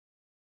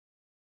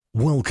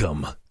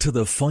Welcome to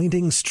the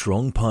Finding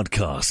Strong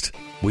podcast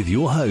with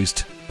your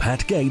host,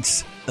 Pat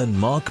Gates and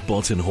Mark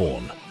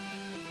Bottenhorn.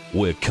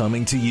 We're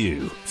coming to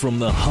you from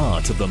the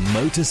heart of the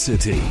Motor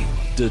City,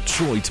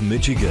 Detroit,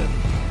 Michigan.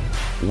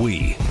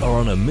 We are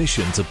on a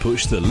mission to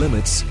push the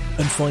limits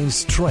and find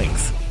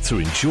strength through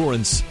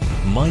endurance,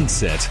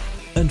 mindset,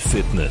 and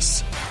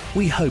fitness.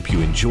 We hope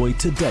you enjoy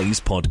today's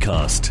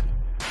podcast.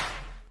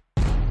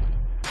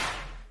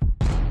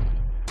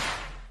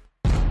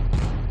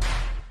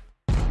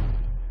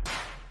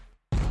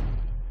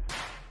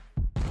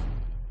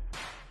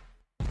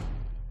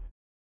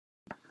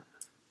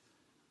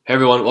 Hey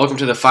everyone, welcome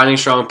to the Finding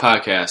Strong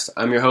podcast.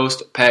 I'm your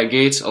host, Pat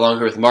Gates, along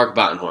here with Mark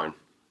Bottenhorn.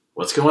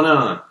 What's going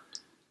on?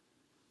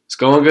 It's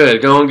going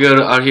good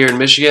out here in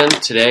Michigan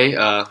today.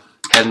 Had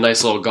a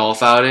nice little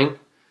golf outing.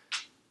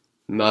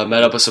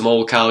 Met up with some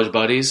old college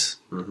buddies.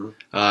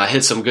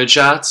 Hit some good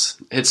shots.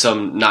 Hit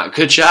some not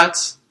good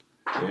shots.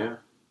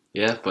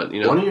 Yeah, but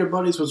you know. One of your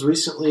buddies was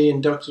recently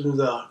inducted into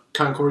the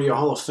Concordia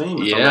Hall of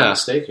Fame, if I'm not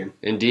mistaken.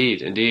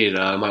 Indeed.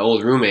 My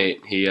old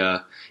roommate,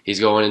 he's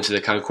going into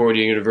the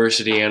Concordia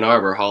University Ann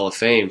Arbor Hall of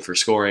Fame for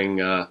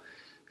scoring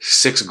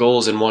 6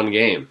 goals in one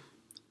game.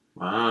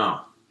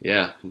 Wow.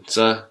 Yeah, it's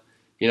the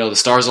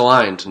stars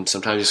aligned, and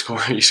sometimes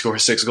you score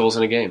 6 goals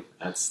in a game.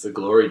 That's the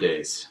glory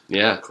days.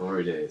 Yeah,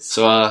 glory days.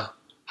 So,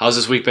 how's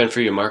this week been for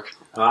you, Mark?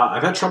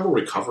 I've had trouble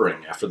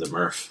recovering after the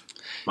Murph.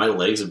 My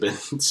legs have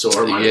been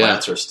sore. My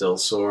lats are still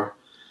sore.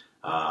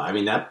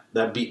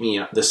 That beat me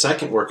up. The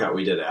second workout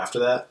we did after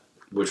that,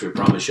 which we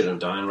probably shouldn't have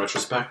done in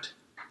retrospect,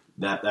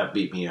 that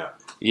beat me up.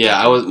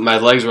 Yeah, my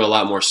legs were a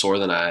lot more sore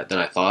than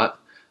I thought.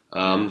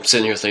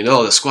 Sitting here thinking,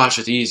 the squats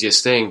are the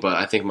easiest thing, but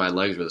I think my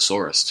legs were the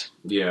sorest.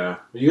 Yeah,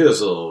 you get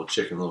those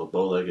little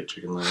bow-legged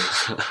chicken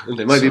legs.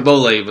 They might be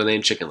bow-legged, but they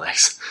ain't chicken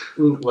legs.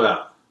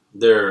 Well,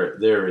 they're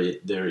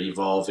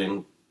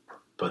evolving,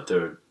 but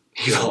they're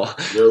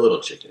a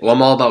little chicken. Well,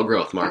 I'm all about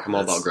growth, Mark. I'm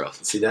all about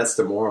growth. See, that's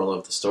the moral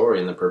of the story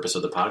and the purpose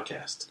of the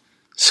podcast.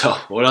 So,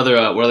 what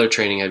other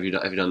training have you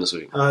done this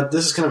week?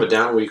 This is kind of a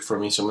down week for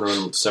me, so I'm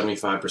around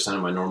 75%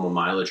 of my normal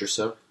mileage or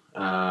so.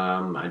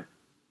 I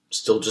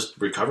still just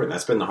recovering.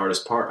 That's been the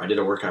hardest part. I did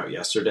a workout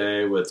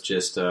yesterday with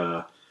just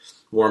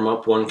warm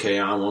up,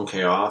 1K on,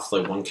 1K off.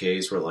 Like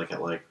 1Ks were like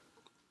at like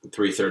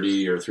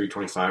 3:30 or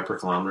 3:25 per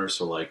kilometer,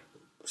 so like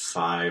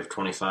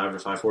 5:25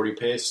 to 5:40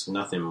 pace.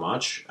 Nothing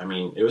much. I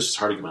mean, it was just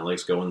hard to get my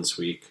legs going this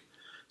week.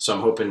 So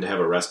I'm hoping to have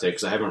a rest day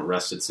because I haven't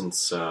rested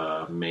since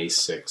May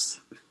 6th.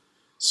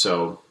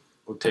 So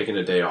taking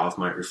a day off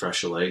might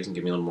refresh the legs and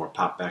give me a little more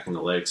pop back in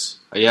the legs.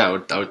 Yeah,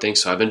 I would think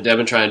so. I've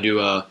been trying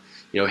to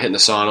do hitting the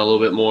sauna a little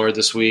bit more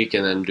this week,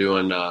 and then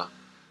doing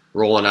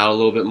rolling out a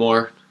little bit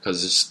more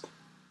because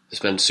it's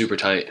been super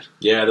tight.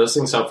 Yeah, those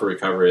things help for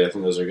recovery. I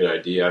think those are a good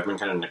idea. I've been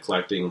kind of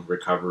neglecting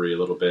recovery a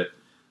little bit.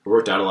 I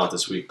worked out a lot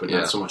this week, but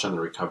not so much on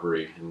the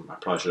recovery, and I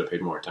probably should have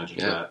paid more attention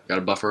to that. Got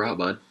to buffer out,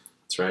 bud.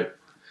 That's right.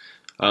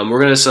 We're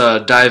going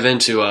to dive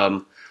into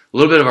a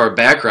little bit of our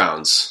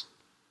backgrounds.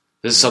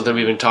 This is something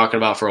we've been talking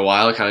about for a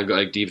while, kind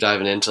of deep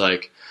diving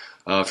into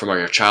from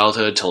our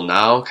childhood till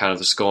now, kind of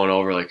just going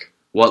over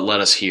what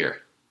led us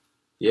here.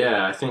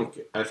 Yeah, I think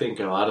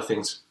a lot of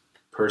things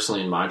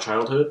personally in my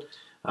childhood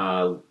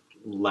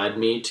led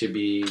me to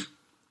be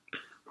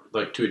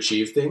to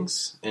achieve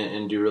things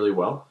and do really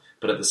well.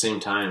 But at the same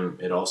time,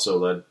 it also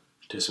led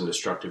to some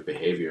destructive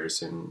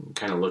behaviors, and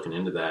kind of looking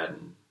into that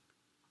and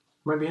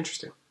might be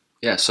interesting.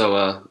 Yeah,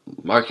 so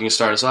Mark, you can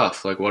start us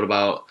off.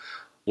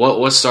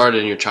 What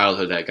started in your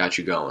childhood that got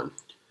you going?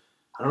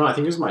 I don't know. I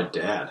think it was my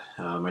dad.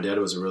 My dad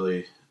was a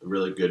really,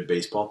 really good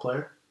baseball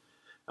player.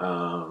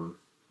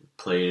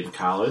 Played in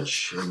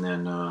college, and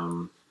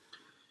then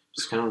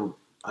just kind of,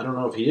 I don't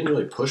know if he didn't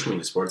really push me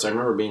to sports. I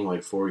remember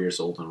being 4 years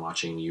old and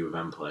watching U of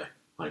M play,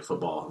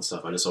 football and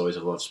stuff. I just always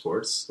have loved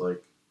sports,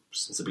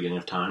 since the beginning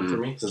of time for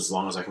me, since as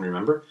long as I can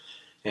remember.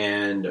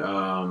 And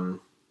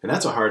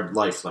that's a hard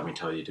life, let me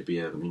tell you, to be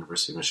a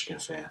University of Michigan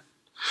fan.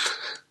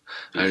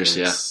 I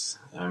understand.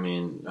 I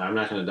mean, I'm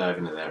not going to dive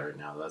into that right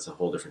now. That's a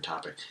whole different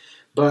topic.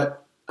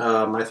 But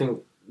I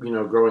think,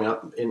 growing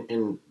up,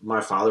 in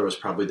my father was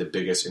probably the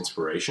biggest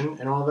inspiration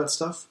in all of that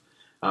stuff.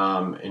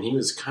 And he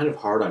was kind of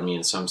hard on me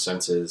in some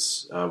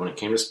senses when it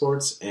came to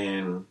sports.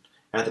 And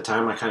at the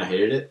time, I kind of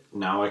hated it.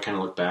 Now I kind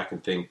of look back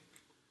and think,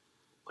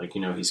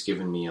 he's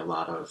given me a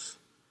lot of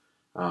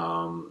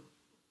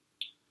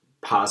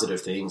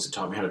positive things and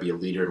taught me how to be a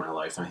leader in my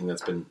life. And I think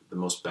that's been the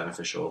most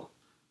beneficial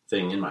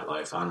thing in my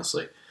life,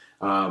 honestly.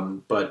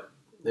 But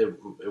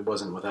it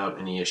wasn't without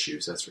any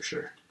issues, that's for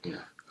sure.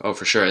 Yeah. Oh,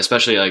 for sure.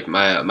 Especially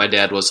my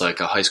dad was a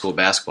high school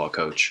basketball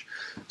coach.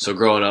 So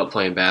growing up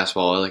playing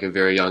basketball at a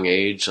very young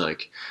age, and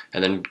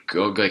then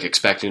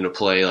expecting to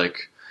play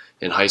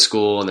in high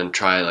school and then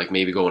try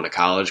maybe go into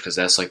college because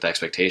that's the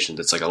expectations.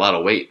 It's a lot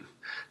of weight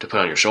to put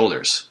on your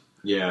shoulders.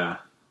 Yeah.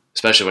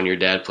 Especially when your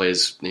dad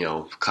plays,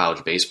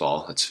 college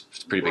baseball. It's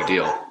a pretty big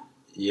deal.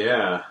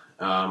 Yeah.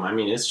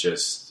 It's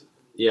just,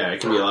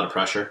 it can be a lot of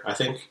pressure, I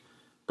think.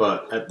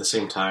 But at the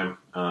same time,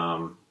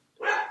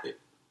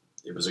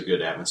 it was a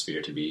good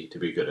atmosphere to be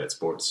good at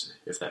sports,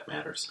 if that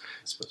matters,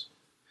 I suppose.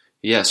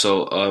 Yeah.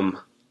 So,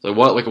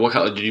 what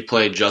did you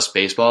play just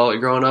baseball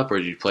growing up, or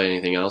did you play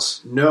anything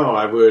else? No,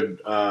 I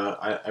would.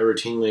 I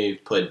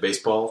routinely played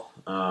baseball.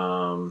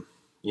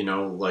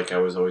 Like I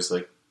was always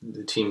like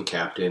the team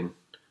captain,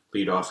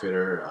 leadoff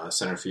hitter,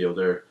 center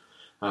fielder.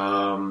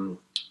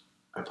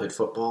 I played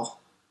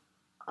football.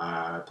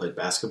 I played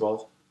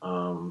basketball.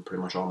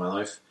 Pretty much all my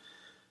life.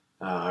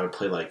 I would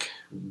play like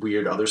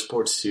weird other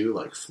sports too,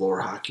 like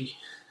floor hockey,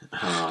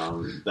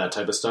 that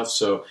type of stuff.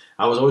 So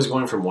I was always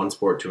going from one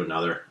sport to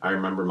another. I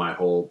remember my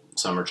whole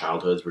summer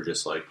childhoods were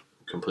just like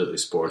completely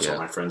sports. Yeah. All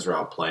my friends were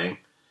out playing,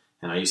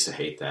 and I used to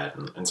hate that.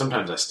 And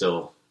sometimes I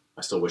still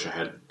wish I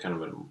had kind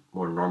of a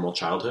more normal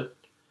childhood.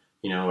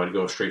 I'd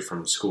go straight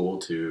from school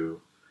to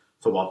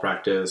football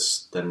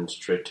practice, then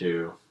straight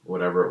to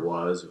whatever it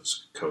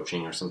was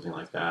coaching or something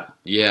like that.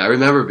 Yeah, I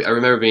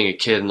remember being a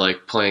kid and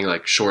like playing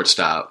like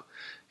shortstop,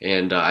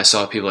 and I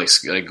saw people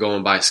like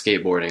going by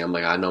skateboarding. I'm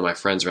like, I know my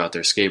friends are out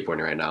there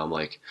skateboarding right now. I'm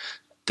like,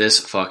 this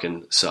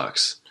fucking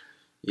sucks.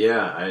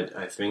 Yeah,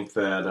 I think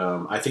that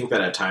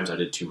at times I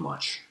did too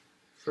much,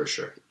 for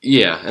sure.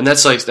 Yeah, and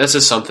that's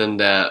just something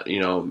that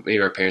maybe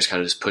our parents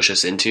kind of just push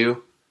us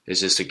into,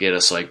 is just to get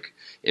us like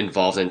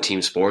involved in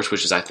team sports,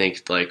 which is I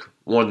think like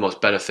one of the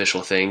most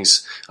beneficial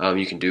things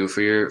you can do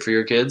for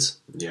your kids.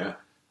 Yeah,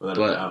 without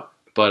a doubt.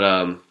 But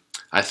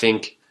I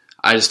think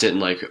I just didn't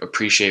like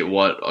appreciate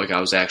what like I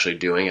was actually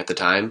doing at the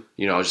time.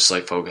 I was just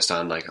like focused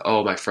on like,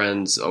 my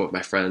friends are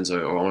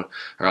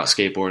out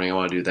skateboarding. I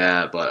want to do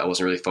that, but I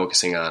wasn't really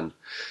focusing on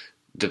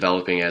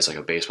developing as like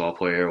a baseball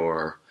player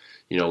or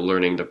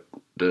learning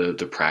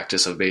the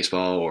practice of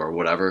baseball or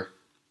whatever.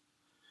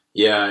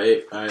 Yeah,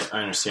 I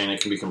understand.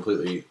 It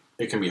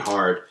can be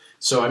hard.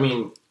 So I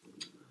mean,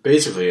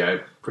 basically,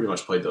 I pretty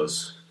much played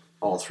those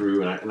all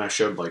through, and I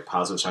showed like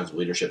positive signs of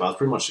leadership. I was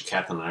pretty much the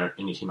captain on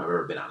any team I've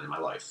ever been on in my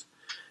life.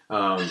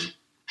 I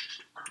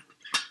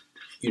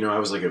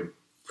was like a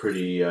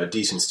pretty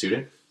decent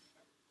student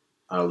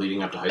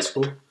leading up to high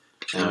school,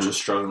 and I was just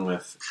struggling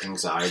with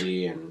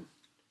anxiety and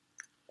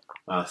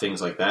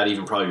things like that.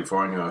 Even probably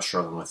before I knew I was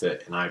struggling with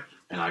it, and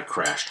I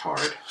crashed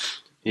hard.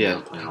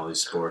 Yeah, playing all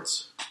these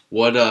sports.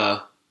 What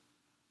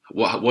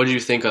did you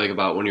think like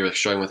about when you were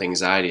struggling with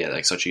anxiety at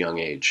like such a young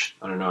age?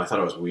 I don't know. I thought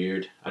it was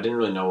weird. I didn't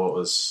really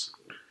know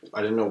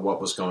I didn't know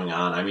what was going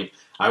on. I mean,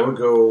 I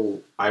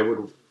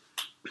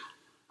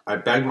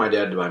begged my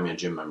dad to buy me a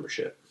gym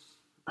membership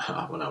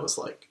when I was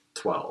like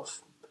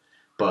 12,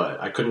 but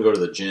I couldn't go to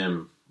the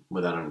gym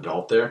without an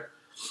adult there.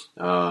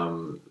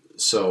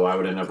 So I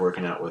would end up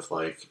working out with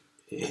like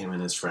him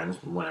and his friends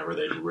whenever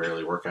they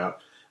rarely work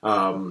out.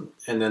 And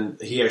then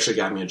he actually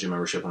got me a gym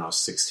membership when I was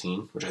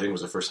 16, which I think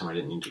was the first time I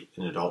didn't need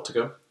an adult to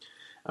go.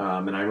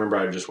 And I remember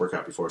I would just work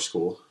out before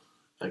school.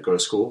 I'd go to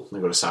school,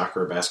 then go to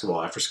soccer or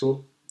basketball after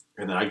school,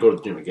 and then I'd go to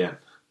the gym again.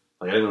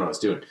 Like I didn't know what I was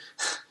doing.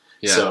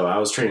 Yeah. So I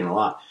was training a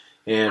lot.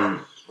 And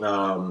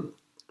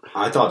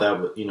I thought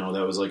that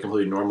that was like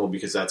completely normal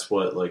because that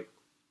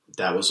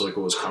was like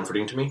what was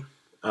comforting to me.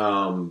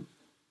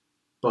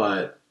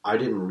 But I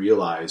didn't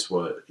realize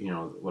what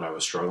I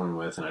was struggling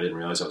with, and I didn't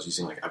realize I was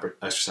using like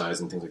exercise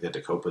and things like that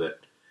to cope with it.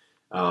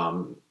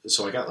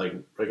 So I got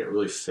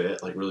really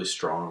fit, like really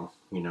strong,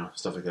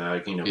 stuff like that. I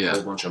gained a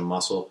whole bunch of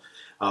muscle,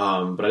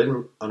 but I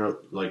didn't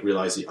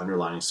realize the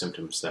underlying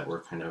symptoms that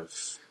were kind of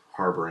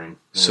harboring.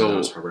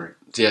 So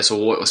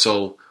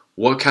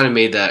what kind of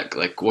made that,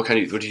 like, what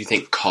do you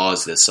think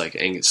caused this, like,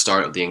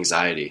 start of the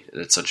anxiety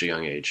at such a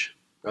young age?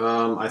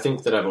 I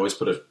think that I've always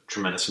put a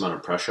tremendous amount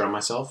of pressure on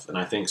myself, and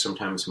I think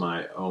sometimes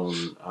my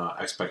own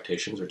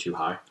expectations are too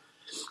high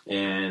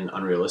and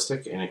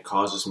unrealistic, and it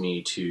causes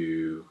me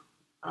to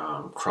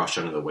crush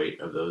under the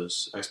weight of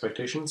those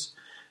expectations.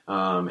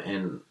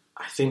 And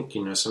I think,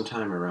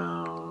 sometime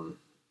around,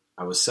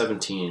 I was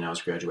 17, I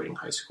was graduating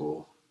high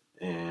school,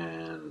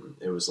 and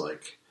it was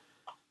like,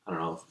 I don't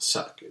know,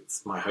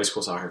 my high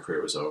school soccer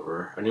career was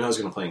over. I knew I was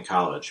going to play in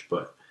college,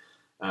 but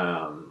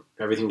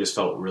everything just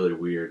felt really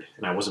weird.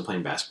 And I wasn't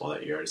playing basketball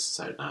that year. I just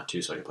decided not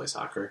to so I could play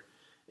soccer,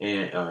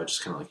 and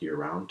just kind of like year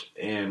round.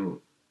 And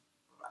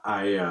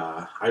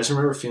I just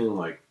remember feeling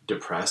like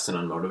depressed and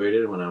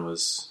unmotivated when I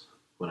was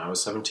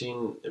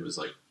 17. It was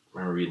like, I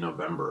remember being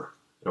November.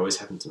 It always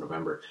happens in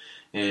November.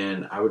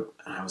 And I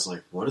was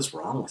like, what is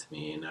wrong with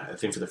me? And I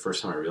think for the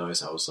first time I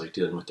realized I was like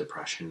dealing with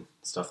depression,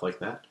 stuff like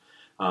that.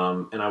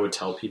 And I would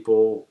tell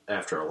people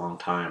after a long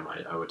time,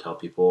 I would tell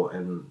people,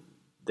 and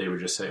they would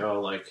just say, oh,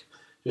 like,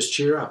 just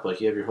cheer up.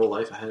 Like, you have your whole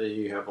life ahead of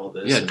you. You have all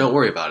this. Yeah, don't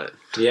worry about it.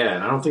 Yeah,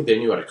 and I don't think they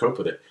knew how to cope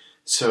with it.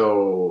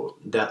 So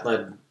that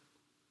led,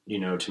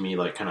 to me,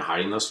 like, kind of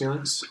hiding those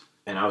feelings.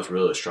 And I was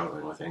really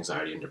struggling with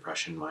anxiety and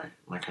depression my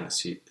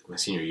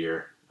senior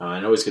year.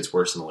 It always gets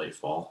worse in the late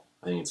fall.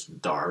 I think it's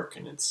dark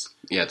and it's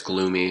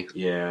gloomy.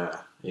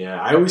 Yeah.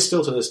 I always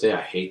still to this day,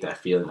 I hate that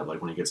feeling of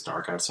like when it gets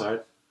dark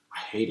outside. I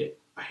hate it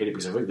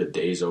because I feel like the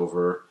day's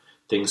over,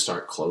 things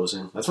start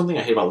closing. That's one thing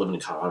I hate about living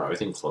in Colorado.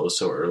 Everything closed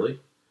so early.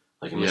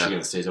 Like in Michigan,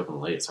 it stays open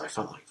late, so I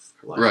felt like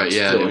right,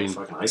 yeah,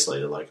 fucking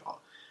isolated. Like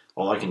all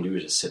all I can do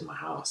is just sit in my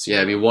house.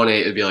 Yeah,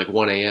 it'd be like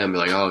 1 a.m. Be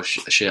like, oh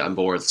shit, I'm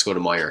bored. Let's go to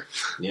Meijer.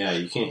 Yeah,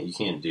 you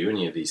can't do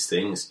any of these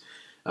things.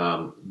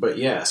 But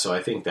yeah, so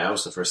I think that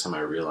was the first time I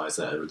realized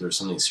that there was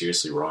something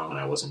seriously wrong and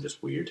I wasn't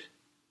just weird.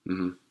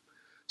 Mm-hmm.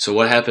 So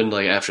what happened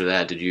like after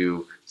that? Did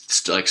you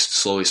like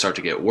slowly start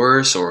to get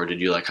worse, or did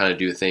you like kind of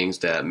do things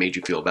that made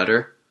you feel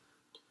better?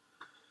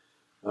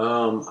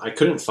 I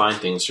couldn't find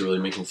things to really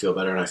make me feel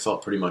better, and I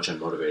felt pretty much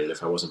unmotivated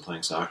if I wasn't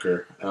playing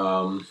soccer.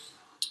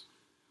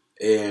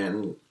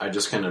 And I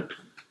just kind of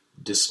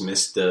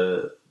dismissed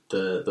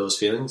those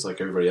feelings like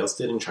everybody else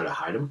did and tried to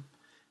hide them.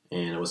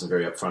 And I wasn't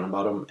very upfront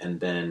about them. And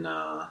then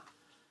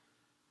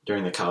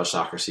during the college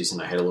soccer season,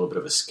 I had a little bit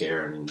of a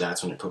scare, and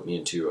that's when it put me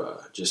into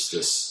just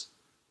this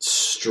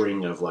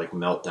string of like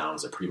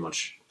meltdowns that pretty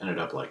much ended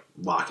up like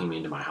locking me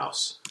into my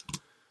house.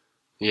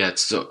 Yeah.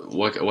 So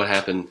what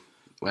happened?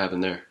 What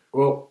happened there?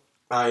 Well,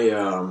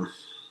 it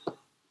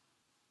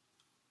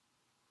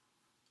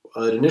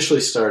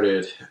initially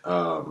started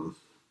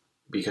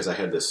because I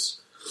had this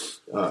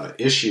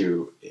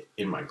issue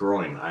in my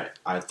groin.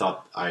 I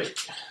thought I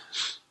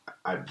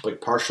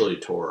like partially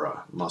tore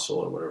a muscle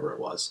or whatever it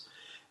was,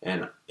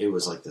 and it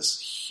was like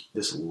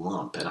this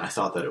lump, and I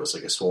thought that it was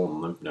like a swollen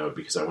lymph node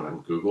because I went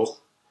on Google,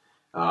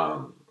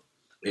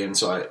 and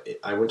so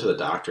I went to the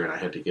doctor and I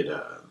had to get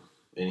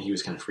and he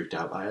was kind of freaked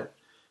out by it,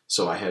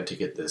 so I had to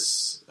get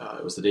this.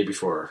 It was the day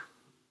before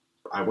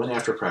I went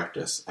after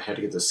practice. I had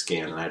to get this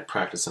scan, and I had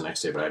practice the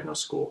next day, but I had no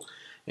school,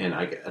 and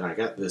I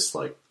got this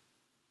like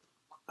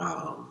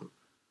an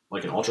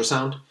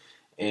ultrasound.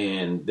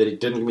 And they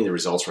didn't give me the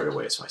results right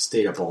away, so I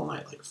stayed up all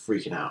night, like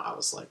freaking out. I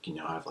was like,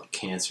 I have like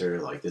cancer,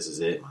 like this is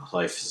it, my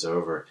life is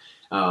over.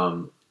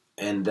 And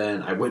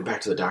then I went back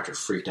to the doctor,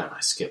 freaked out, and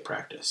I skipped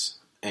practice.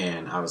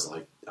 And I was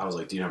like,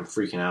 dude, I'm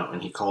freaking out.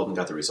 And he called and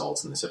got the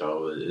results, and they said,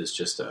 oh, it's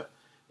just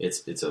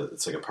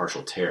it's like a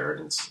partial tear,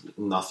 and it's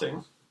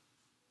nothing.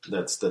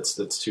 That's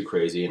too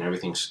crazy, and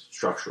everything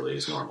structurally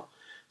is normal.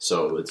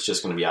 So it's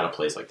just going to be out of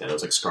place like that. It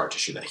was like scar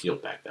tissue that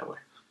healed back that way.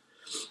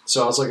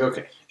 So I was like,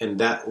 okay. And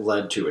that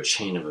led to a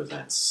chain of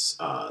events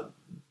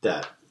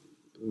that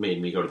made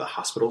me go to the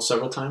hospital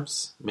several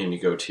times, made me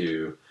go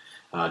to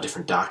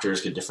different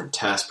doctors, get different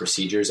tests,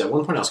 procedures. At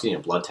one point I was getting a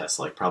blood test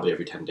like probably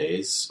every 10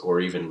 days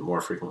or even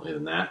more frequently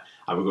than that.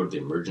 I would go to the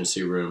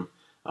emergency room,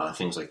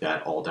 things like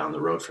that, all down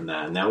the road from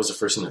that. And that was the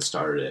first thing that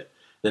started it.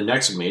 The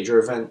next major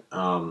event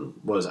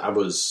was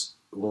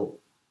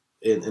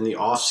in the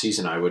off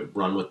season, I would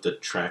run with the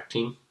track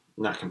team,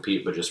 not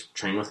compete, but just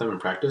train with them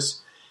and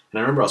practice. And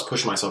I remember I was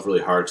pushing myself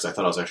really hard because I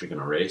thought I was actually going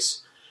to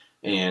race.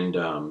 And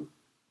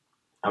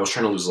I was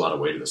trying to lose a lot of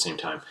weight at the same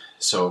time.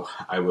 So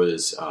I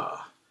was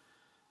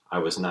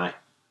not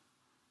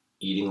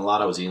eating a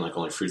lot. I was eating like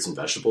only fruits and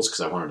vegetables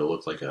because I wanted to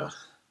look like the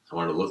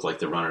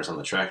runners on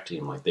the track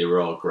team. Like they were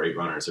all great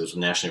runners. It was a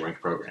nationally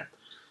ranked program.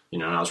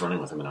 And I was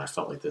running with them, and I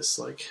felt like this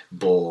like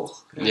bull.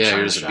 Yeah,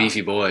 you're just a beefy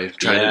boy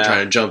trying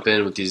to jump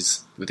in with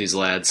these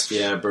lads.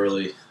 Yeah,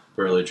 burly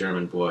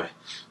German boy.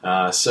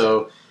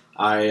 So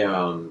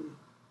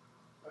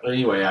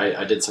Anyway,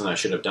 I did something I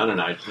should have done, and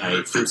I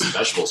ate fruits and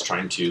vegetables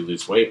trying to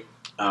lose weight.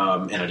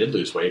 And I did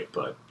lose weight,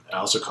 but it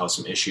also caused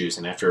some issues.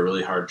 And after a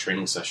really hard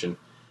training session,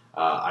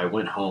 I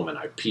went home and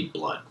I peed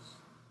blood.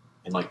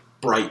 And like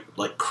bright,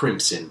 like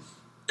crimson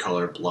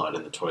colored blood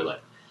in the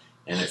toilet.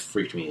 And it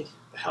freaked me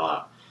the hell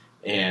out.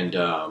 And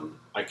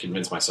I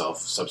convinced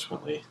myself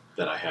subsequently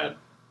that I had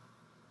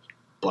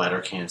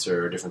bladder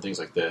cancer or different things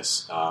like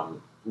this.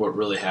 What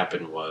really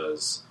happened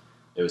was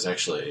it was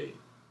actually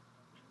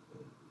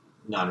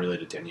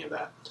non-related to any of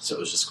that, so it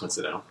was just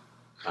coincidental.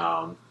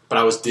 But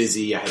I was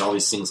dizzy. I had all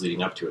these things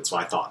leading up to it, so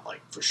I thought,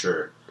 like, for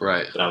sure.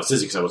 Right. But I was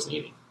dizzy because I wasn't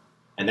eating.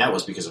 And that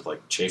was because of,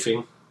 like,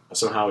 chafing.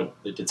 Somehow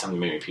it did something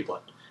to make me pee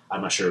blood.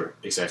 I'm not sure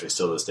exactly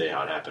still to this day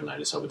how it happened. I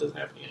just hope it doesn't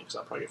happen again because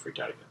I'll probably get freaked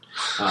out again.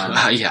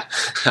 Yeah.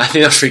 I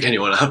think that'll freak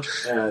anyone out.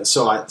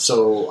 So I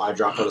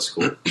dropped out of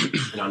school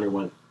and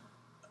underwent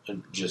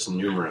just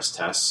numerous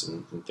tests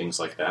and things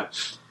like that.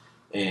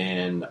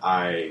 And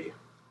I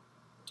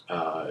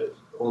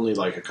only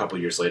like a couple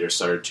years later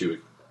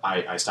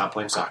I stopped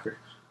playing soccer.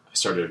 I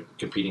started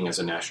competing as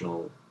a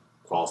national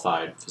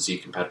qualified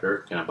physique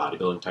competitor, kind of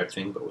bodybuilding type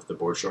thing, but with the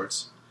board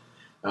shorts.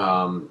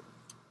 And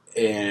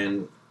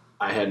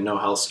I had no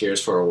health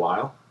scares for a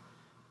while,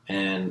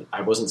 and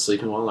I wasn't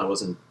sleeping well. I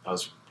was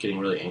getting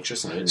really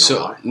anxious, and I didn't know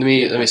why.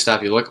 Let me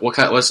stop you.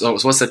 What's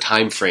the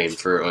time frame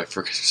for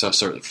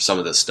some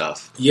of this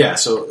stuff? Yeah,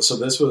 so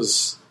this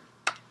was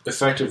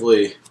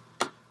effectively,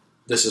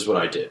 this is what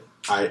I did.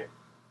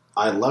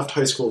 I left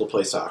high school to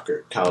play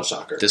soccer, college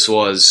soccer. This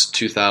was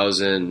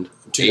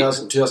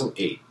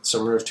 2008.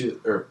 Summer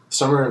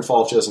and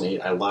fall of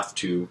 2008. I left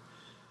to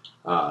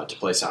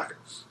play soccer.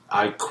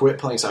 I quit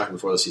playing soccer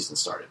before the season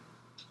started,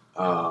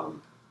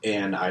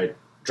 and I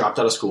dropped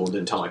out of school and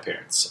didn't tell my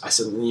parents. I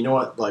said, you know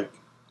what, like,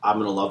 I'm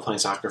going to love playing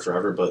soccer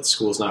forever, but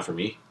school's not for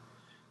me.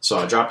 So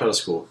I dropped out of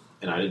school,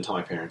 and I didn't tell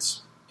my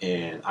parents.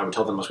 And I would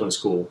tell them I was going to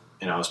school,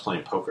 and I was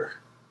playing poker.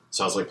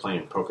 So I was like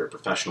playing poker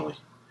professionally,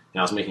 and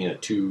I was making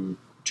 $200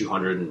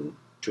 and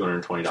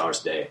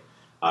 $220 a day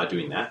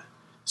doing that.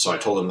 So I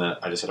told them that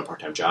I just had a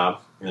part-time job.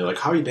 And they're like,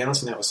 how are you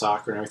balancing that with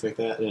soccer and everything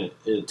like that? And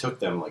it took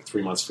them like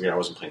 3 months to figure out I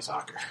wasn't playing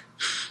soccer.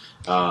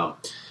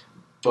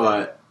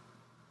 But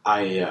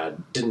they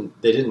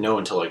didn't know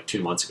until like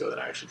 2 months ago that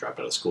I actually dropped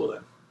out of school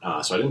then.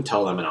 So I didn't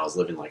tell them, and I was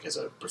living like as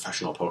a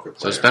professional poker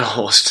player. So it's been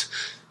almost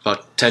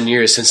about 10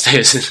 years since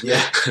they...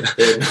 Yeah.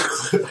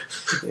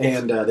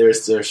 And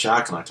they're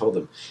shocked when I told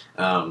them.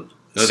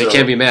 No, they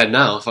can't be mad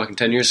now. Fucking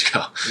 10 years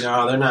ago.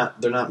 No,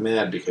 they're not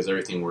mad because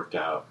everything worked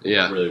out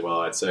really well,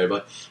 I'd say.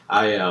 But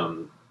I,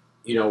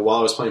 while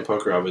I was playing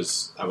poker, I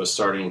was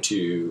starting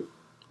to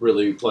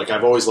really, like,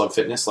 I've always loved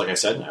fitness, like I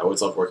said, and I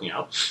always loved working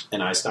out.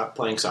 And I stopped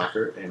playing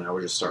soccer, and I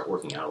would just start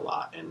working out a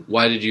lot. And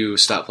why did you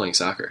stop playing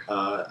soccer?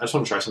 I just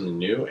wanted to try something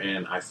new,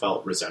 and I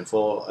felt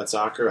resentful at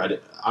soccer.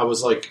 I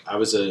was a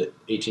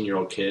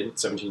 18-year-old kid,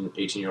 17,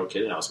 18-year-old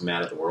kid, and I was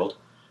mad at the world.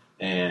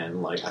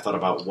 And like I thought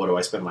about what do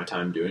I spend my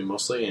time doing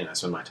mostly, and I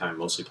spend my time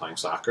mostly playing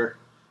soccer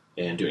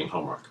and doing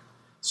homework.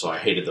 So I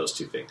hated those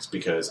two things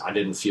because I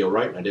didn't feel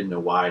right, and I didn't know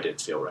why I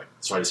didn't feel right.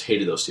 So I just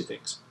hated those two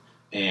things.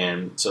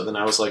 And so then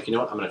I was like, you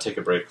know what, I'm going to take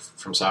a break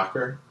from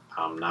soccer.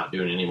 I'm not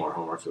doing any more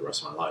homework for the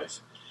rest of my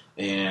life.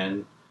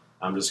 And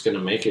I'm just going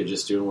to make it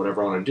just doing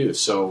whatever I want to do.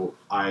 So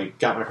I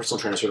got my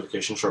personal trainer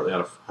certification shortly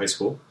out of high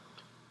school.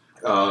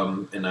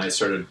 And I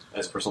started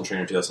as a personal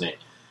trainer in 2008.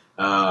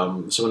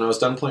 So when I was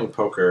done playing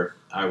poker,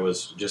 I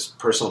was just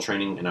personal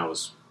training and I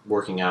was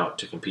working out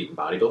to compete in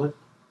bodybuilding.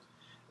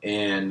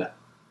 And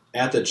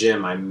at the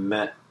gym, I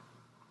met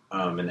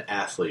an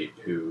athlete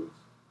who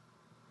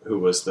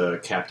was the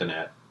captain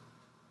at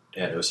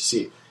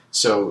OCC.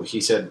 So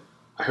he said,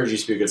 I heard you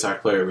used to be a good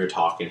soccer player. We were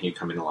talking. He'd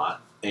come in a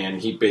lot.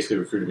 And he basically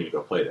recruited me to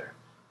go play there.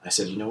 I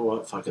said, you know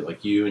what? Fuck it.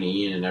 Like you and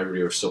Ian and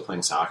everybody were still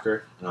playing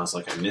soccer. And I was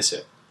like, I miss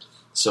it.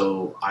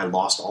 So I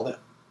lost all that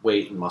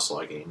weight and muscle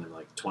I gained, and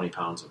like 20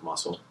 pounds of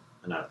muscle.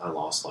 And I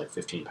lost like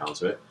 15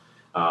 pounds of it.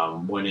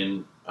 Went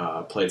in,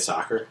 played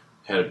soccer,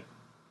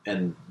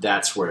 and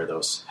that's where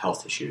those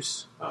health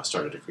issues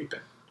started to creep in.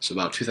 So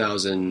about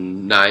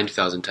 2009,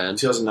 2010?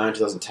 2009,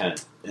 2010.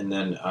 And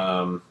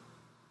then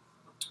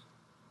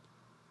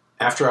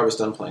after I was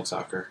done playing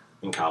soccer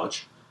in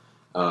college,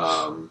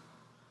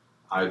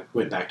 I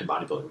went back to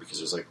bodybuilding because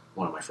it was like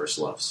one of my first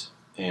loves.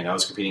 And I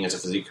was competing as a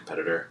physique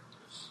competitor.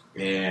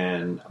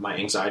 And my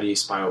anxiety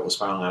was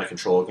spiraling out of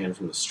control again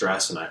from the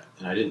stress, and I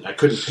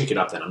couldn't pick it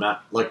up then. I'm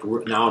not like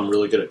now I'm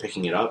really good at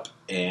picking it up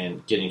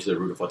and getting to the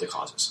root of what the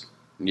cause is.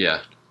 Yeah,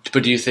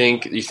 but do you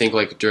think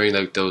like during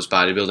those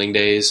bodybuilding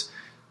days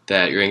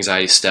that your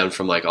anxiety stemmed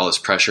from like all this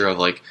pressure of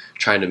like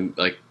trying to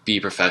like be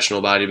a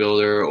professional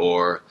bodybuilder,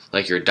 or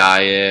like your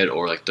diet,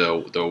 or like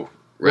the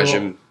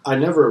regime? Well, I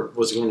never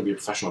was going to be a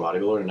professional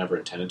bodybuilder. I never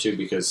intended to,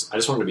 because I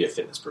just wanted to be a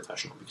fitness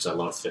professional because I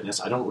love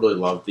fitness. I don't really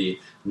love the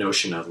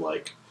notion of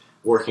like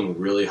working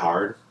really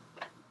hard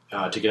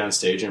to get on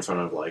stage in front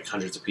of like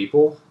hundreds of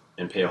people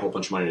and pay a whole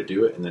bunch of money to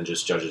do it, and then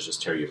judges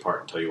just tear you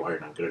apart and tell you why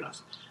you're not good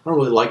enough. I don't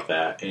really like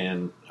that,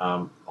 and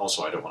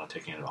also I don't want to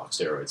take anabolic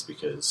steroids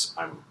because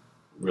I'm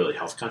really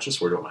health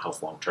conscious. Worried about my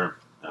health long term.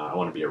 I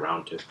want to be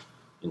around to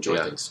enjoy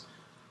things.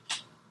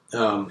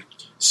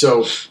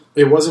 So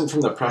it wasn't from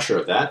the pressure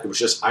of that. It was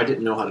just I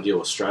didn't know how to deal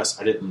with stress.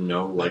 I didn't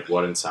know like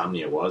what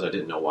insomnia was. I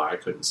didn't know why I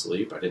couldn't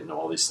sleep. I didn't know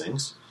all these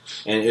things,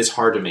 and it's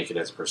hard to make it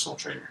as a personal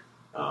trainer.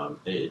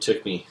 It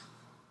took me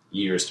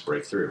years to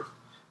break through.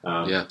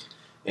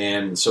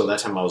 And so that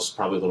time I was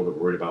probably a little bit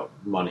worried about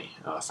money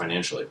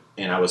financially.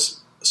 And I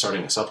was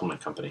starting a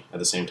supplement company at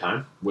the same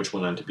time, which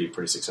went on to be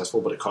pretty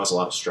successful, but it caused a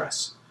lot of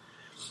stress.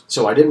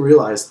 So I didn't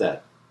realize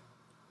that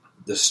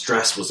the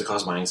stress was the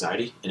cause of my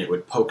anxiety, and it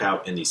would poke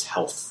out in these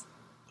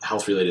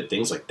health-related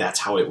things. Like that's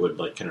how it would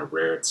like kind of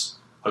rear its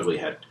ugly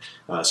head,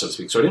 so to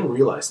speak. So I didn't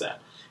realize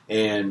that.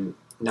 And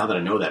now that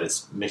I know that,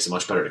 it makes it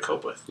much better to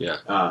cope with.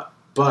 Yeah.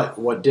 But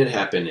what did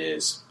happen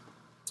is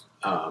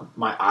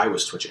my eye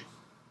was twitching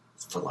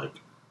for like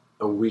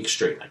a week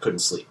straight, and I couldn't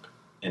sleep.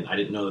 And I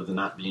didn't know that the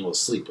not being able to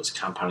sleep was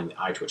compounding the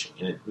eye twitching,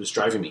 and it was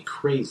driving me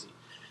crazy.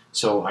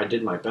 So I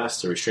did my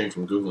best to refrain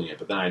from Googling it,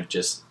 but then I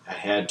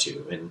had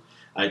to. And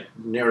I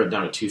narrowed it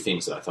down to two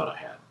things that I thought I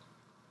had.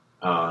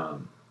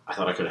 I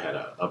thought I could have had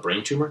a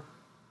brain tumor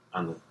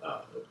on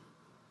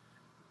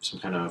some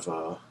kind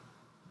of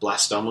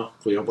blastoma,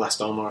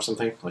 glioblastoma or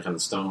something, like on the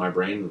stone of my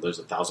brain. There's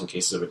 1,000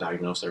 cases of it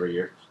diagnosed every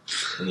year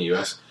in the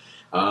U.S.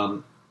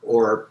 And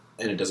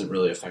it doesn't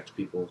really affect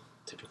people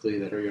typically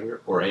that are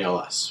younger, or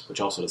ALS,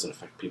 which also doesn't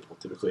affect people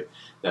typically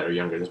that are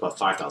younger. There's about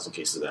 5,000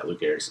 cases of that Lou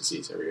Gehrig's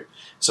disease every year.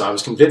 So I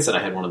was convinced that I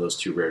had one of those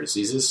two rare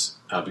diseases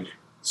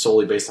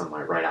solely based on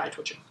my right eye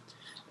twitching.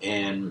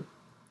 And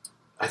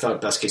I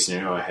thought best case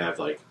scenario, I have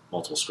like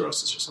multiple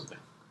sclerosis or something.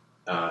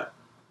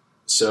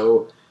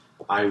 So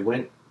I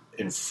went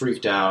and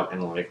freaked out,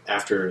 and like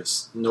after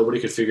nobody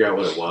could figure out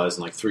what it was,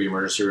 and like 3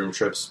 emergency room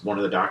trips, one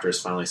of the doctors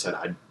finally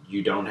said,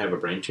 you don't have a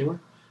brain tumor,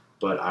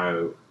 but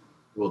I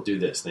will do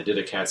this. And they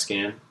did a CAT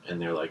scan,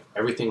 and they're like,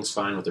 everything's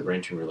fine with the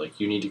brain tumor. Like,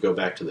 you need to go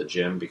back to the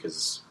gym,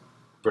 because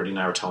Brittany and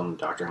I were telling the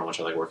doctor how much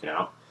I like working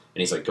out. And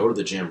he's like, go to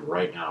the gym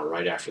right now,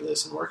 right after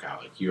this, and work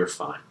out. Like, you're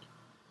fine.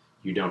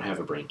 You don't have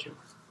a brain tumor.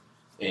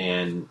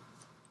 And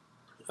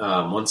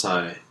once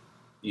I,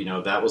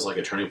 that was like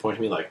a turning point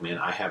to me. Like, man,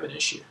 I have an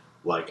issue.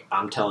 Like,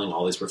 I'm telling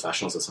all these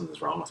professionals that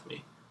something's wrong with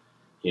me,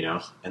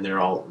 and they're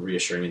all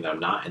reassuring me that I'm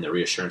not, and the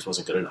reassurance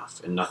wasn't good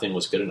enough, and nothing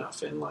was good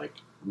enough. And like,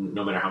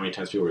 no matter how many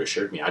times people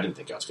reassured me, I didn't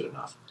think I was good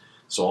enough.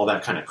 So all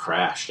that kind of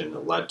crashed, and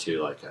it led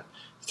to like a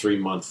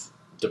 3-month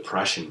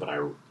depression. But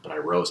I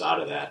rose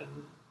out of that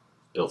and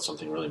built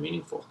something really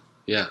meaningful.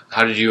 Yeah.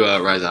 How did you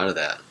rise out of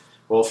that?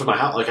 Well, for my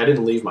house, like I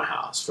didn't leave my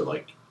house for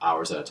like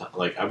hours at a time.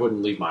 Like I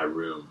wouldn't leave my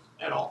room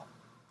at all,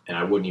 and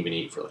I wouldn't even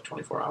eat for like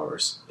 24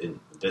 hours. And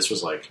this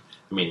was like,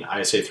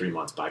 I say 3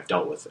 months, but I've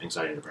dealt with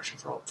anxiety and depression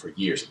for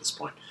years at this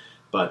point.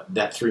 But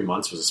that 3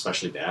 months was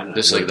especially bad. And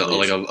this is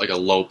like a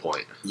low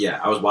point.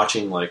 Yeah, I was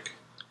watching like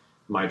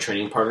my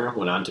training partner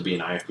went on to be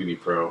an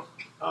IFBB pro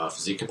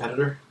physique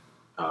competitor.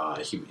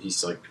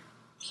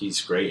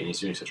 He's great, and he's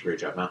doing such a great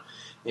job now.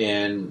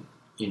 And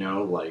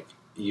like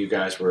you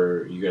guys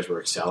were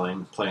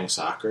excelling playing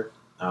soccer,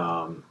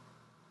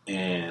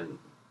 and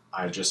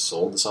I just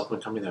sold the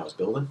supplement company that I was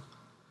building,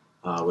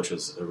 which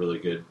was a really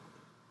good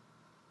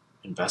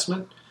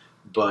investment.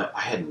 But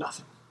I had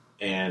nothing,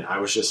 and I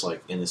was just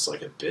like in this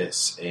like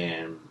abyss,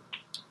 and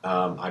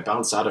I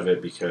bounced out of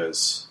it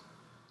because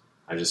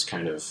I just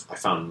I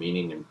found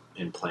meaning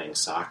in playing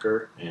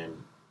soccer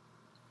and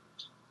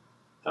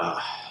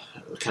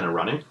kind of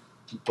running.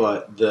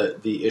 But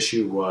the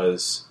issue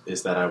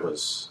is that I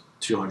was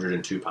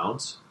 202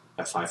 pounds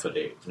at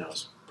 5'8", and I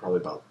was probably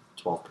about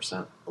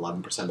 12%,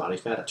 11% body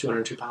fat at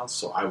 202 pounds.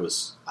 So I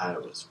was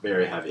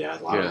very heavy. I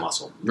had a lot of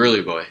muscle.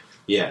 Really, boy.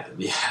 Yeah.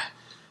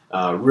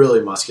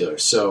 Really muscular.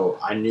 So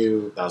I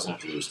knew that I was going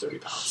to have to lose 30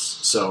 pounds.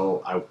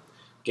 So I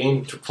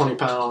gained 20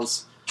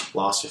 pounds,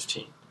 lost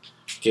 15.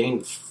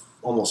 Gained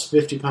almost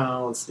 50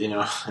 pounds, and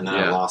then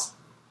I lost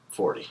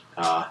 40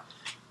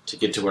 to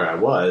get to where I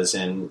was.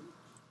 And,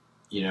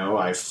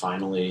 I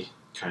finally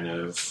kind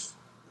of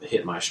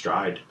hit my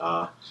stride.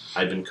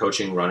 I'd been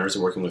coaching runners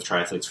and working with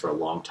triathletes for a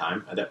long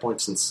time. At that point,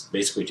 since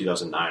basically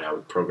 2009, I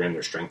would program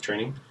their strength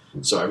training.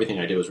 So everything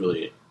I did was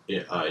really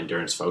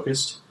endurance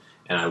focused.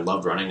 And I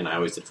loved running, and I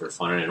always did it for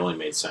fun, and it only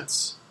made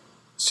sense.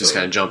 So, just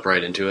kind of jump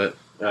right into it.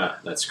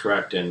 That's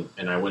correct. And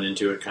I went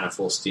into it kind of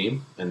full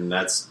steam, and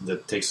that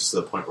takes us to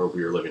the point where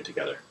we were living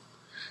together.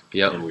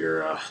 Yep. And we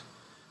were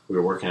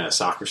working at a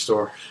soccer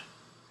store.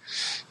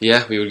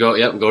 Yeah, we would go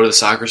to the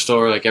soccer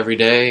store like every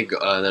day,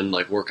 then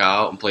like work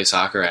out and play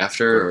soccer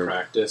after.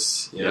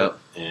 Practice,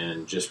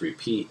 and just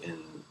repeat. And,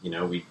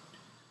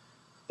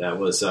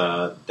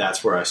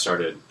 that's where I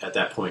started at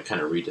that point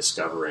kind of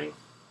rediscovering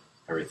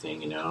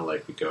everything,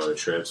 like we go to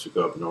trips, we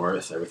go up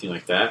north, everything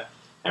like that.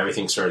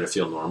 Everything started to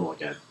feel normal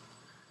again.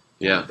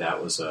 Yeah. And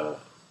that was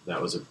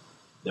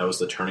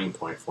the turning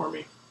point for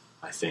me,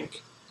 I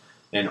think.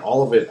 And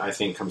all of it, I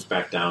think, comes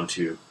back down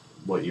to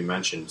what you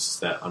mentioned, is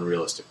that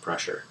unrealistic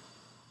pressure.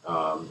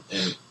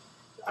 And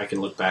I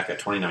can look back at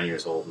 29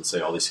 years old and say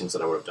all these things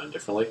that I would have done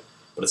differently,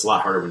 but it's a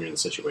lot harder when you're in the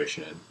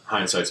situation. And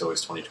hindsight's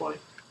always 20/20.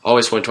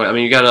 Always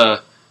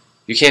 20/20.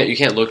 You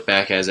can't look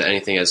back as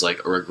anything as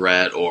like a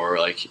regret or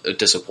like a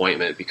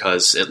disappointment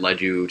because it led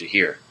you to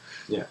here.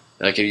 Yeah.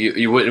 Like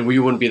you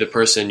wouldn't be the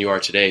person you are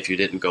today if you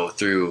didn't go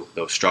through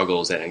those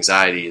struggles, that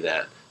anxiety,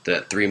 that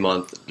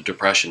 3-month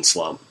depression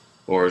slump,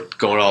 or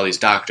going to all these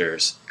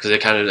doctors, because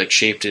it kind of like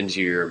shaped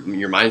into your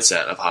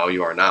mindset of how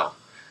you are now.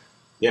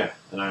 Yeah,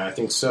 and I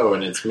think so,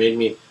 and it's made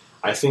me.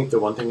 I think the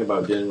one thing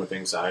about dealing with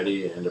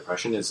anxiety and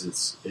depression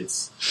is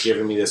it's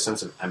given me this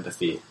sense of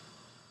empathy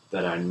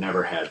that I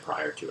never had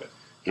prior to it.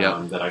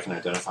 Yeah. That I can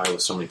identify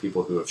with so many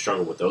people who have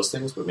struggled with those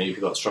things, but maybe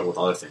people that struggle with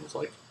other things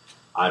like,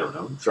 I don't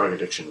know, drug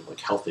addiction,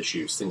 like health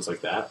issues, things like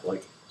that.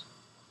 Like,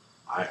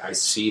 I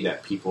see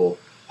that people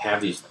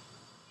have these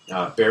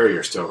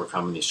barriers to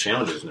overcome and these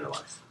challenges in their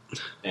life,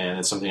 and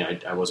it's something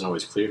I wasn't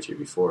always clear to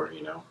before.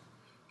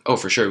 Oh,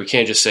 for sure. We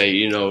can't just say,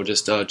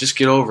 just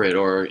get over it,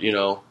 or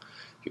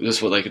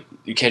just like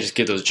you can't just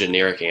give those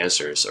generic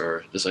answers,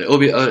 or just like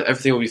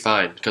everything will be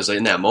fine, because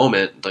in that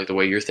moment, like the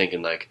way you're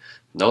thinking, like,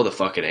 no, the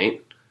fuck it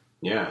ain't.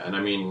 Yeah, and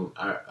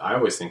I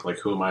always think, like,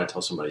 who am I to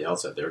tell somebody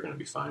else that they're going to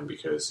be fine,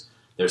 because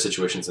their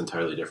situation's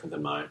entirely different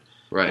than mine.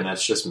 Right. And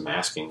that's just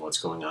masking what's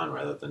going on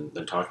rather than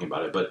talking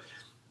about it. But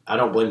I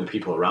don't blame the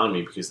people around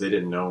me because they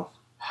didn't know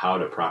how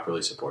to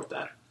properly support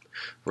that.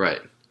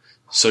 Right.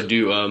 So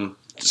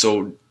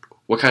so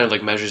what kind of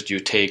like measures do you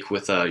take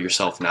with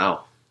yourself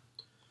now?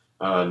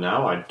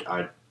 Now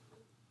I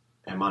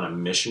am on a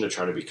mission to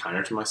try to be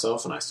kinder to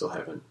myself, and I still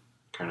haven't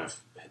kind of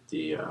hit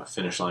the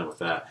finish line with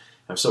that.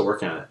 I'm still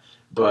working on it.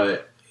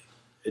 But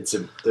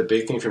the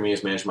big thing for me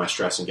is managing my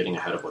stress and getting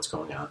ahead of what's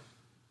going on,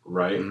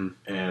 right?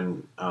 Mm-hmm.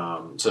 And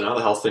so now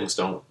the health things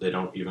don't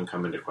even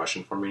come into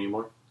question for me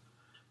anymore.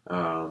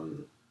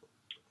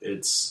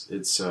 It's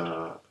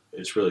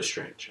really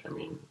strange.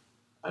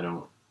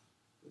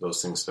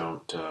 Those things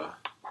don't.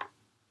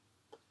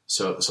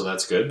 So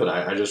that's good, but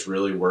I just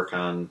really work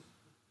on,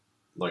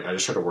 like, I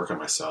just try to work on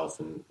myself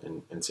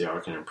and see how I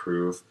can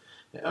improve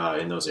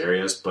in those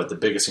areas. But the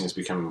biggest thing is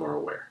becoming more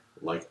aware.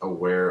 like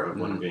aware of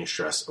when I'm getting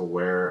stressed,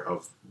 aware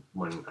of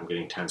when I'm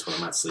getting tense, when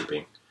I'm not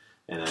sleeping,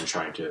 and then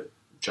trying to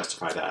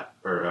justify that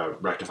or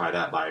rectify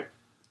that by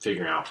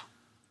figuring out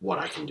what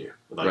I can do,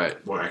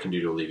 like what I can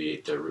do to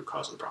alleviate the root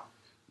cause of the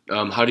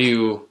problem. How do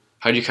you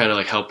kind of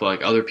like help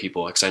like other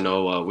people? Because I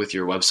know with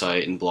your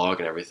website and blog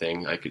and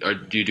everything, or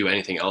do you do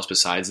anything else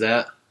besides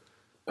that?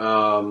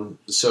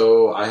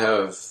 So I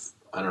have,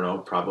 I don't know,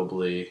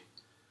 probably,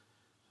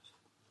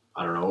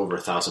 over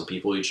 1,000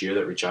 people each year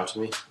that reach out to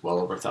me, well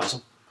over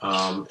 1,000.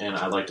 And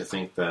I like to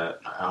think that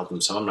I help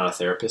them some. I'm not a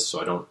therapist, so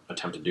I don't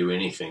attempt to do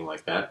anything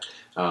like that.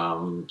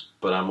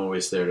 But I'm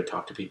always there to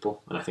talk to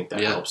people, and I think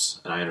that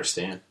helps, and I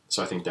understand.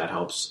 So I think that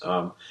helps.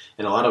 And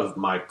a lot of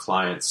my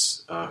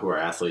clients who are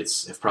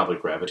athletes have probably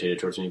gravitated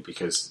towards me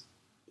because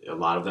a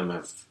lot of them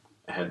have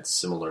had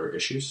similar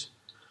issues.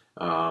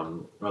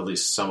 Or at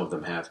least some of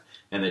them have.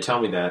 And they tell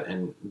me that,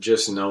 and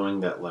just knowing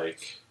that,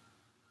 like,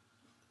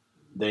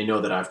 they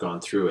know that I've gone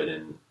through it,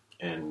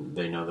 and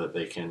they know that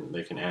they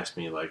can ask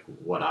me like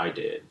what I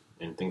did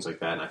and things like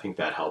that, and I think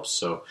that helps.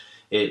 So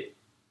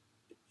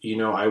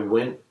I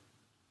went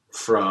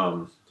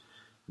from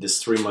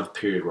this 3-month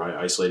period where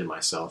I isolated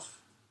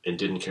myself and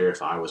didn't care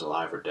if I was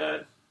alive or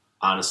dead.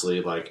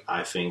 Honestly, like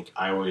I think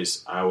I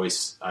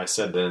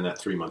said that in that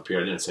 3-month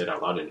period, I didn't say it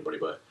out loud to anybody,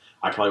 but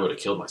I probably would have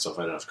killed myself if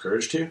I had enough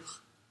courage to.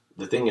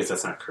 The thing is,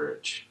 that's not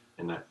courage,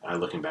 and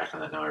looking back on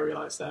that now, I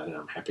realize that, and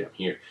I'm happy I'm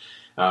here.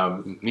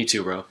 Me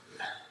too, bro.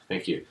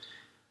 Thank you.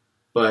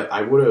 But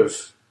I would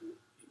have,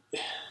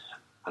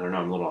 I don't know,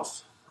 I'm a little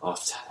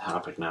off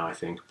topic now, I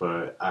think,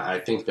 but I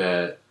think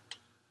that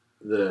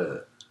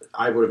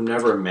I would have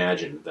never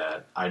imagined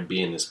that I'd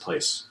be in this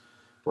place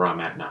where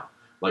I'm at now,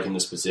 like in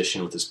this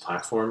position with this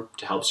platform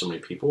to help so many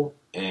people,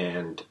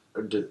 and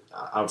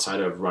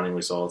outside of running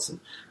results and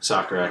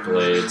soccer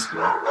accolades.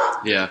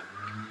 Yeah.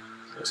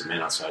 There's a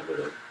man outside with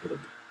a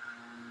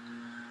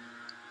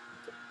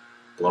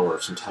blower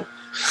of some type.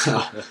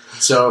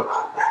 So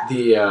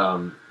the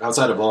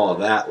outside of all of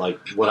that,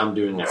 like what I'm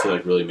doing, I feel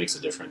like really makes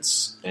a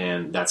difference,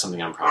 and that's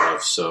something I'm proud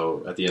of.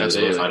 So at the end of the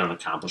day, if I don't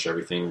accomplish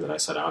everything that I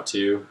set out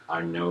to,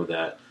 I know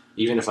that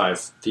even if I've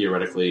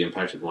theoretically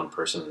impacted one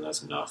person, then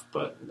that's enough.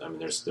 But I mean,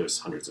 there's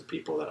hundreds of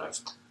people that I've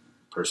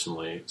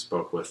personally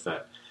spoke with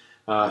that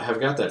have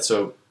got that.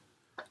 So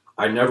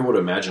I never would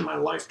imagine my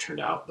life turned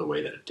out the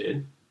way that it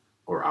did,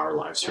 or our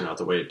lives turned out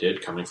the way it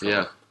did, coming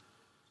from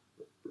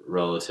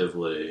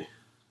relatively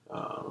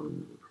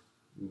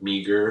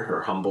meager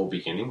or humble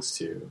beginnings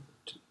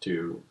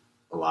to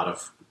a lot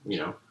of,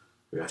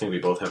 I think we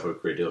both have a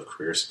great deal of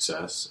career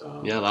success. A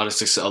lot of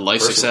success,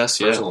 life success,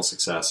 personal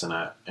success,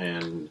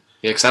 and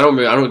because I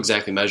don't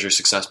exactly measure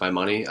success by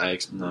money. I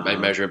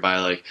measure it by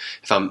like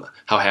how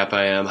happy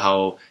I am,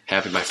 how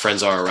happy my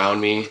friends are around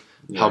me,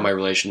 how my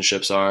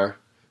relationships are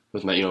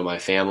with my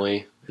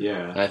family.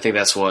 Yeah, and I think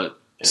that's what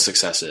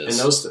success is.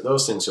 And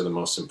those things are the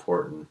most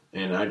important.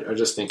 And I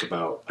just think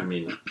about, I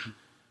mean,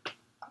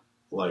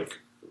 like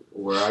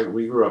where I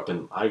grew up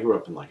in like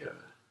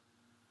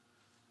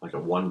a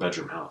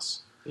 1-bedroom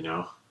house,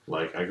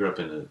 like I grew up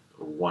in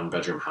a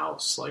 1-bedroom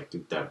house, like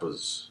that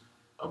was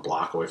a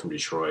block away from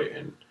Detroit,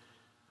 and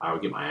I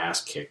would get my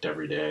ass kicked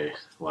every day.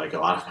 Like a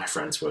lot of my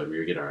friends would. We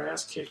would get our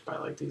ass kicked by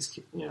like these,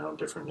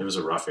 different. It was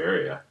a rough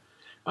area,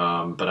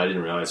 but I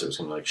didn't realize it was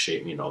going to like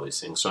shape me into all these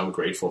things. So I'm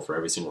grateful for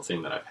every single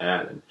thing that I've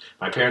had. And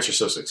my parents are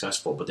so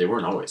successful, but they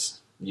weren't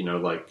always.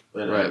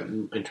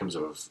 In terms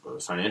of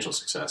financial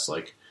success,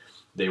 like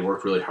they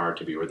worked really hard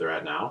to be where they're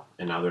at now,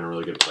 and now they're in a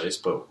really good place.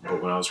 But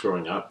when I was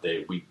growing up,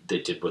 they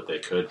did what they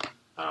could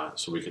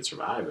so we could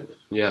survive. And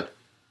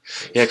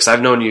because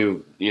I've known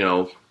you,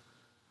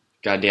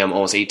 goddamn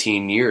almost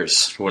 18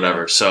 years or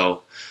whatever. Yeah.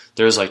 So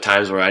there's like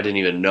times where I didn't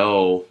even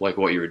know like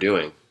what you were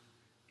doing.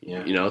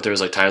 Yeah. There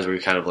was like times where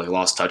we kind of like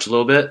lost touch a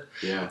little bit.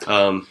 Yeah.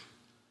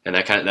 And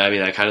that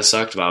kind of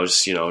sucked, but I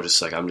was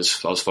just like I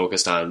was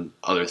focused on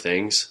other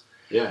things.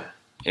 Yeah.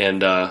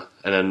 And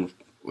then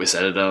we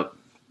set it up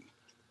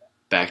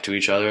back to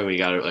each other, and we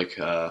got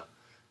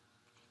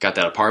got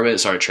that apartment and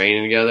started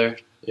training together.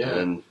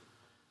 Yeah.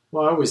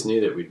 Well, I always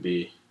knew that we'd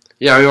be.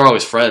 Yeah, we were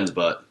always friends,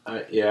 but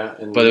but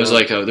it was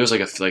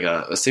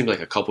it seemed like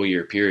a couple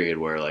year period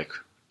where like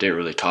didn't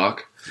really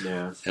talk.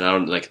 Yeah, and I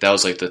don't that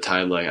was like the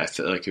time like I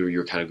feel like you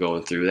were kind of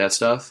going through that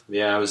stuff.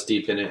 Yeah, I was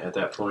deep in it at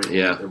that point.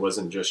 Yeah, it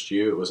wasn't just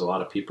you; it was a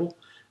lot of people,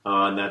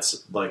 and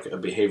that's like a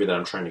behavior that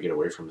I'm trying to get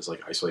away from, is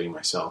like isolating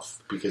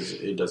myself, because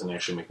it doesn't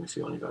actually make me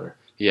feel any better.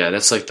 Yeah,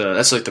 that's like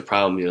the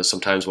problem.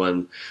 Sometimes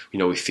when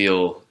we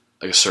feel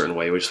like a certain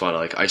way, we just want to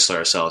like isolate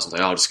ourselves and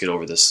like, I'll just get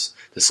over this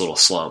little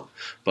slump.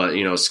 But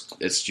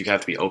it's you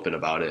have to be open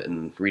about it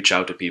and reach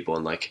out to people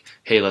and like,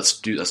 hey, let's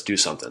do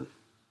something.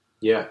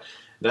 Yeah,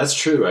 that's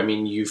true. I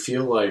mean, you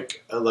feel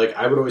like I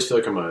would always feel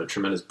like I'm a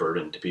tremendous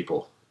burden to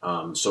people.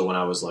 So when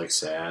I was like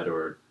sad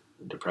or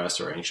depressed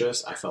or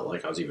anxious, I felt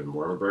like I was even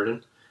more of a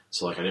burden.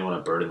 So like I didn't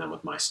want to burden them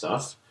with my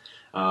stuff.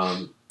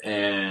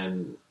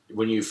 And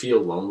when you feel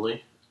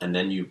lonely and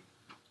then you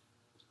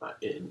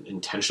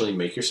intentionally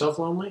make yourself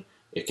lonely,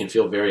 it can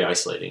feel very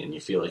isolating, and you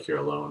feel like you're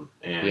alone.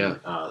 And Yeah.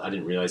 I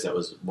didn't realize that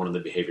was one of the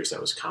behaviors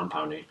that was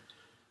compounding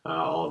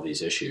all of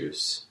these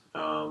issues.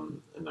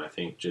 And I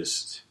think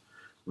just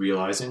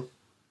realizing,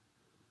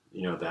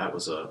 that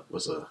was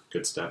a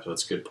good step.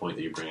 That's a good point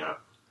that you bring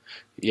up.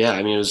 Yeah,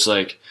 I mean, it was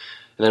like,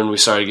 and then we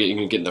started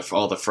getting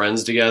all the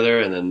friends together,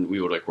 and then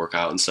we would like work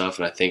out and stuff.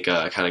 And I think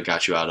I kind of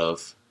got you out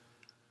of.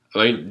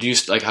 I mean, do you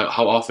like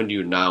how often do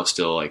you now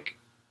still like?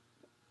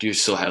 Do you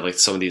still have like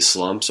some of these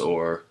slumps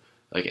or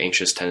like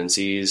anxious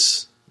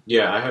tendencies?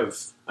 Yeah,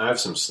 I have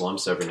some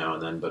slumps every now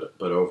and then, but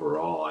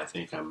overall, I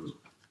think I'm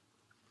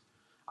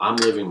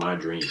living my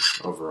dream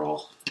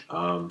overall,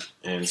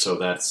 and so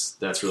that's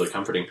really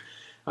comforting.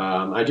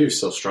 I do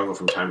still struggle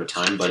from time to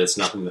time, but it's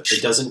nothing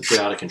it doesn't get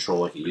out of control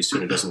like it used to,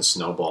 and it doesn't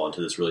snowball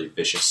into this really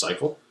vicious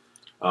cycle.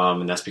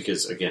 And that's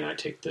because, again, I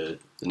take the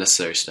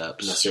necessary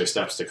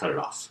steps to cut it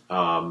off.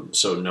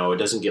 So no, it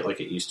doesn't get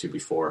like it used to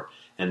before,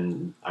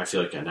 and I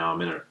feel like now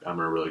I'm in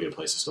a really good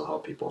place to still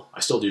help people. I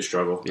still do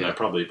struggle, and I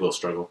probably will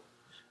struggle,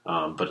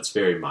 but it's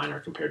very minor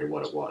compared to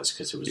what it was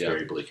because it was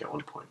very bleak at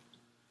one point.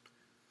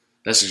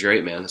 This is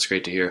great, man. That's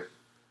great to hear.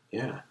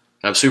 Yeah,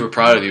 I'm super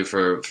proud of you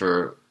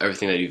for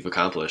everything that you've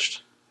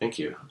accomplished. Thank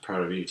you. I'm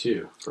proud of you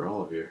too for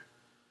all of your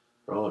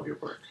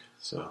work.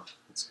 So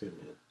that's good,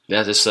 man.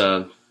 Yeah, that's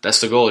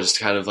the goal.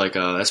 Just kind of like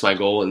that's my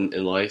goal in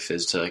life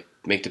is to like,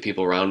 make the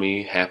people around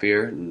me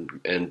happier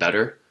and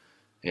better.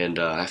 And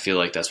I feel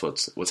like that's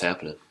what's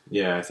happening.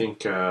 Yeah, I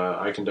think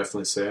I can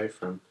definitely say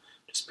from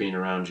just being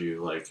around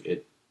you, like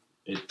it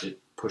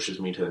pushes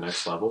me to the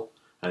next level.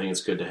 I think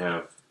it's good to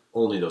have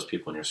only those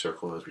people in your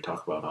circle, as we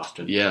talk about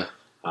often. Yeah.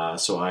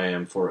 So I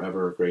am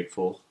forever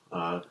grateful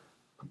for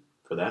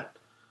that.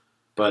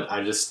 But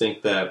I just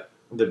think that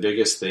the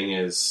biggest thing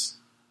is,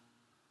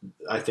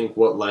 I think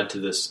what led to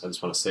this, I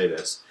just want to say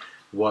this,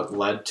 what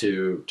led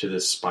to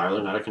this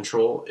spiraling out of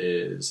control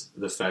is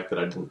the fact that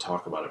I didn't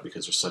talk about it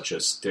because there's such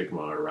a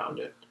stigma around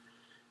it.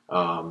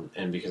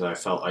 And because I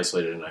felt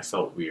isolated and I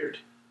felt weird.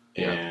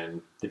 Yeah.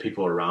 And the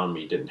people around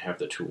me didn't have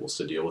the tools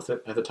to deal with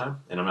it at the time.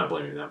 And I'm not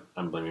blaming them.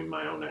 I'm blaming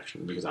my own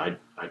action because I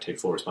take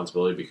full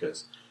responsibility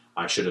because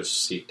I should have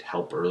sought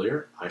help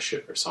earlier. I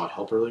should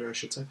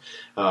say.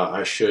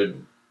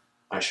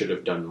 I should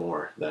have done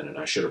more then, and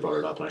I should have brought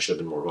it up, and I should have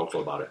been more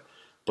vocal about it.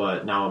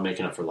 But now I'm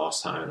making up for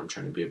lost time, and I'm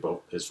trying to be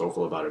as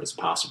vocal about it as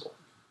possible.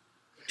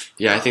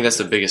 Yeah, I think that's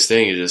the biggest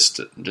thing,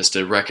 is just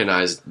to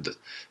recognize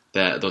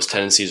that those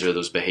tendencies or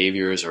those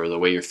behaviors or the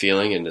way you're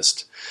feeling, and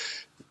just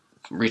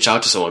reach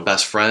out to someone,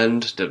 best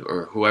friend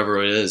or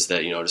whoever it is,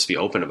 that just be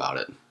open about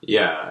it.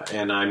 Yeah,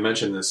 and I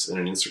mentioned this in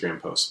an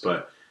Instagram post,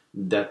 but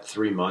that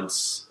 3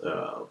 months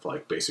of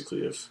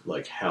basically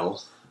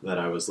hell that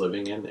I was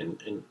living in,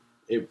 and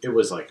it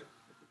was like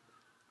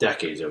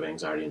decades of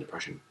anxiety and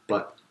depression,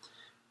 but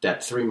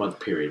that 3 month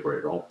period where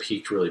it all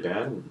peaked really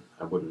bad and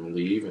I wouldn't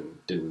leave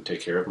and didn't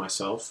take care of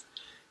myself,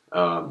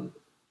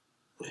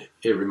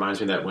 it reminds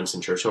me of that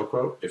Winston Churchill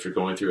quote, if you're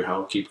going through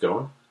hell, keep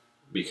going,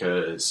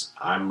 because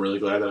I'm really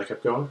glad that I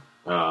kept going.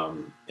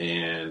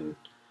 And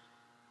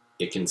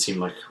it can seem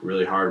like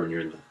really hard when you're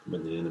in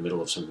the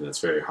middle of something that's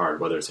very hard,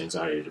 whether it's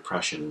anxiety,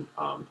 depression,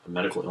 a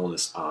medical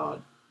illness,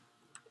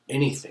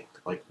 anything,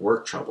 like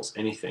work troubles,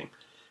 anything.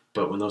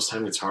 But when those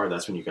times gets hard,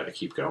 that's when you got to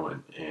keep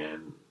going.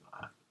 And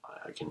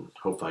I can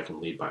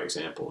lead by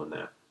example in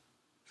that.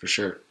 For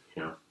sure.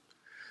 I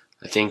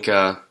think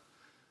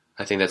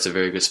that's a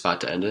very good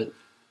spot to end it.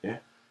 Yeah.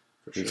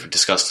 For sure. We've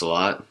discussed a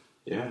lot.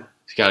 Yeah.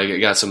 You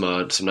got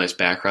some nice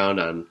background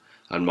on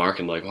Mark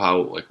and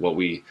how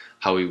we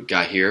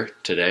got here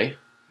today.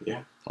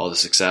 Yeah. All the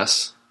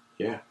success.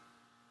 Yeah.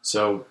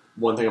 So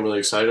one thing I'm really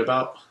excited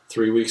about,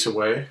 3 weeks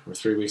away. We're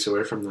 3 weeks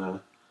away from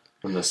the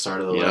start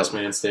of the Last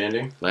Man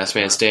Standing. Last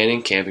Man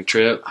Standing, camping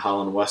trip.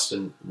 Holland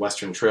Western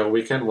Trail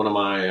Weekend. One of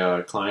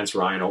my clients,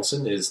 Ryan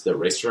Olson, is the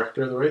race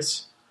director of the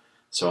race.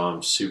 So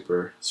I'm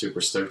super,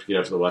 super stoked to get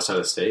up to the west side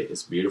of the state.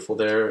 It's beautiful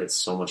there. It's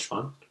so much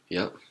fun.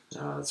 Yep. It's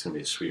going to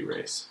be a sweet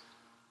race.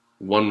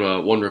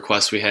 One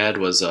request we had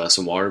was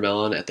some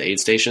watermelon at the aid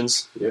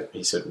stations. Yep.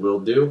 He said, will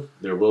do.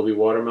 There will be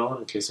watermelon,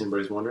 in case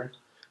anybody's wondering.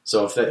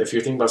 So if you're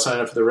thinking about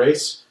signing up for the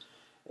race,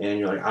 and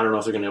you're like, I don't know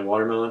if they're going to have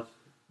watermelon,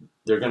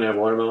 they're going to have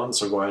watermelon,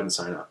 so go ahead and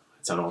sign up.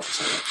 It's on all for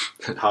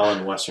sign up.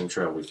 Holland Western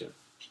Trail Weekend.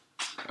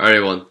 All right,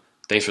 everyone.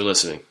 Thanks for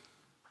listening.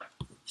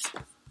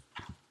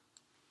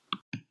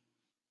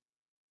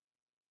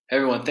 Hey,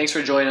 everyone. Thanks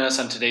for joining us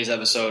on today's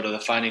episode of the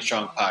Finding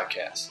Strong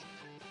podcast.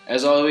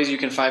 As always, you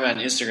can find me on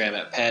Instagram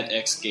at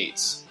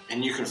PatXGates.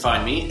 And you can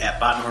find me at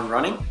Bottenhorn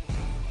Running,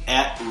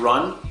 at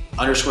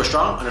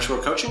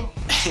run_strong_coaching,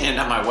 and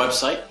on my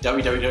website,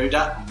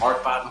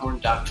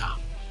 www.markbottenhorn.com.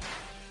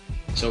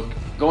 So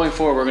going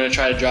forward, we're going to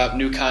try to drop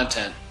new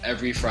content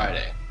every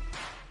Friday.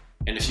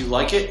 And if you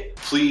like it,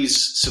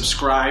 please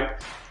subscribe,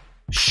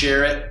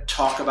 share it,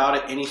 talk about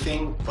it,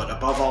 anything. But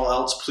above all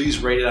else, please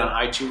rate it on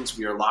iTunes.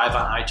 We are live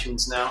on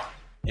iTunes now,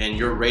 and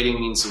your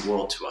rating means the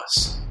world to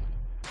us.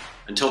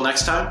 Until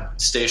next time,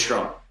 stay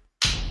strong.